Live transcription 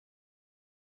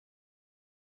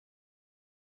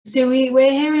So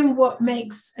we're hearing what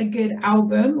makes a good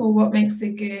album or what makes a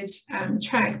good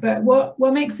track, but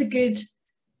what makes a good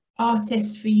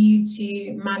artist for you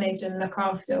to manage and look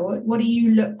after? What do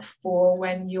you look for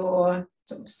when you're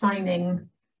sort of signing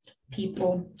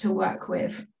people to work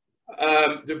with?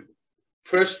 The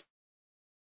first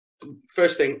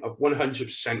thing, I've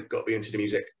 100% got to be into the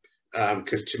music,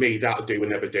 because to me that'll do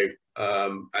and never do,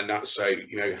 and that's so,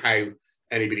 you know, how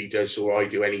anybody does or I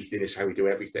do anything is how we do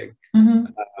everything.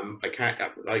 I can't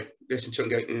like listen to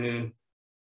it and go,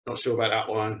 not sure about that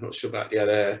one, not sure about the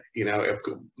other. You know, I've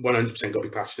got 100% got to be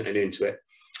passionate and into it.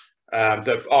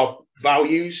 Our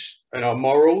values and our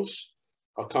morals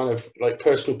are kind of like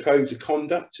personal codes of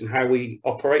conduct and how we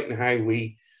operate and how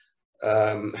we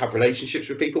have relationships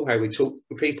with people, how we talk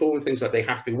with people and things like they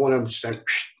have to be 100%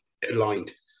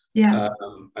 aligned. Yeah.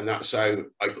 And that's so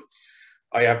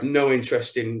I have no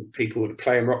interest in people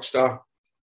playing rock star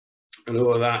and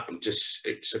all of that.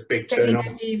 It's a big turn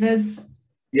on. Divas.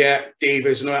 Yeah,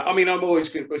 divas. And I mean, I'm always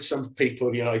good with some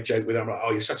people, you know, I joke with them, like,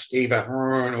 oh, you're such a diva.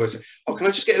 And I always, oh, can I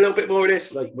just get a little bit more of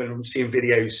this? Like when I'm seeing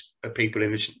videos of people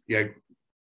in the, you know,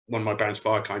 one of my bands,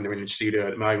 Firekind, they're in the studio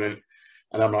at the moment.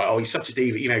 And I'm like, oh, he's such a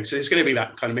diva, you know, so there's going to be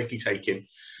that kind of Mickey taking.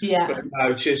 Yeah. But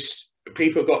no, just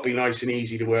people have got to be nice and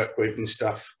easy to work with and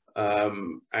stuff.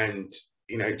 And,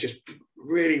 you know, just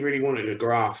really, really wanting to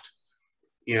graft.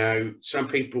 You know, some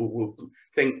people will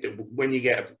think that when you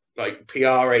get a like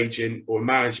PR agent or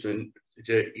management,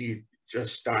 that you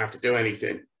just don't have to do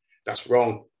anything. That's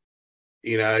wrong.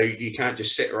 You know, you can't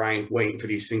just sit around waiting for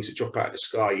these things to drop out of the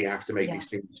sky. You have to make these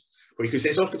things, because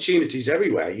there's opportunities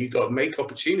everywhere. You've got to make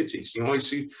opportunities. You know, I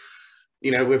see,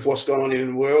 you know, with what's going on in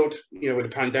the world, you know, with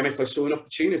the pandemic, I saw an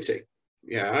opportunity.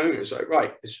 You know, it was like,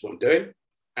 right, this is what I'm doing.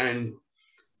 And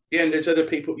yeah, and there's other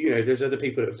people, you know, there's other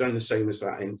people that have done the same as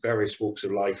that in various walks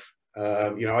of life.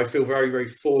 You know, I feel very, very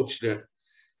fortunate,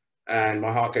 and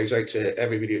my heart goes out to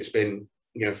everybody that's been,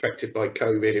 you know, affected by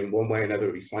COVID in one way or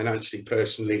another, financially,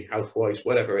 personally, health-wise,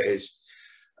 whatever it is.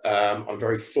 I'm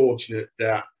very fortunate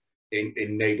that it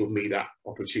enabled me that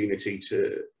opportunity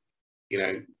to, you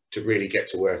know, to really get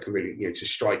to work and really, you know, to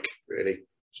strike, really.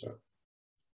 So.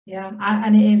 Yeah,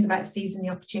 and it is about seizing the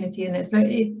opportunity, and it's like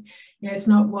you know, it's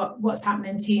not what's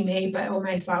happening to me, but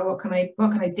almost like what can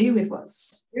I do with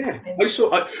what's happening? I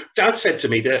saw. Dad said to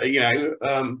me that, you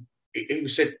know, he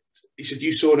said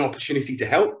you saw an opportunity to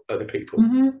help other people,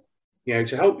 you know,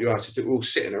 to help your artists that were all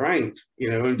sitting around, you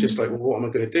know, and just like, well, what am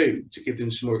I going to do to give them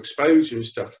some more exposure and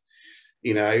stuff,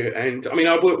 you know? And I mean,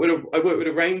 I work with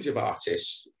a range of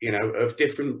artists, you know, of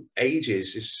different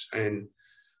ages, and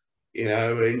you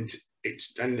know, and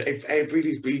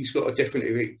everybody's got a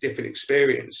different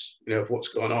experience, you know, of what's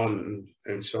gone on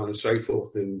and so on and so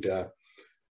forth. And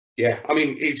yeah, I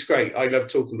mean, it's great. I love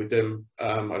talking with them.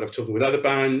 I love talking with other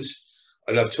bands.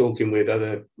 I love talking with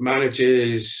other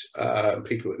managers,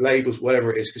 people at labels,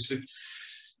 whatever it is, because,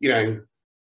 you know,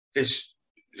 there's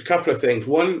a couple of things.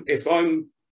 One, if I'm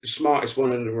the smartest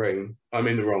one in the room, I'm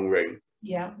in the wrong room.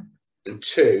 Yeah. And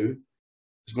two,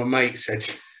 as my mate said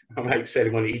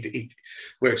when he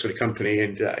works with a company,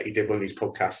 and he did one of these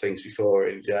podcast things before,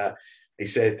 and he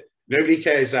said, nobody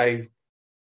cares how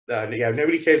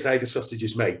the sausage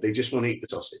is made. They just want to eat the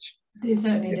sausage. They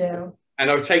certainly do. And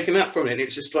I've taken that from it. And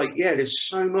it's just like, yeah, there's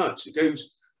so much that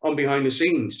goes on behind the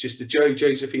scenes. Just the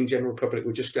Josephine general public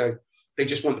would just go, they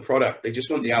just want the product. They just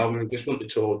want the album. They just want the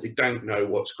tour. They don't know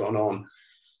what's gone on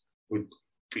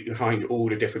behind all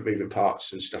the different moving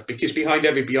parts and stuff. Because behind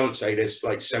every Beyonce, there's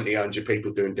like 70, 100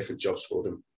 people doing different jobs for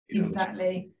them.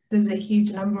 Exactly. There's a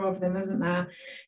huge number of them, isn't there?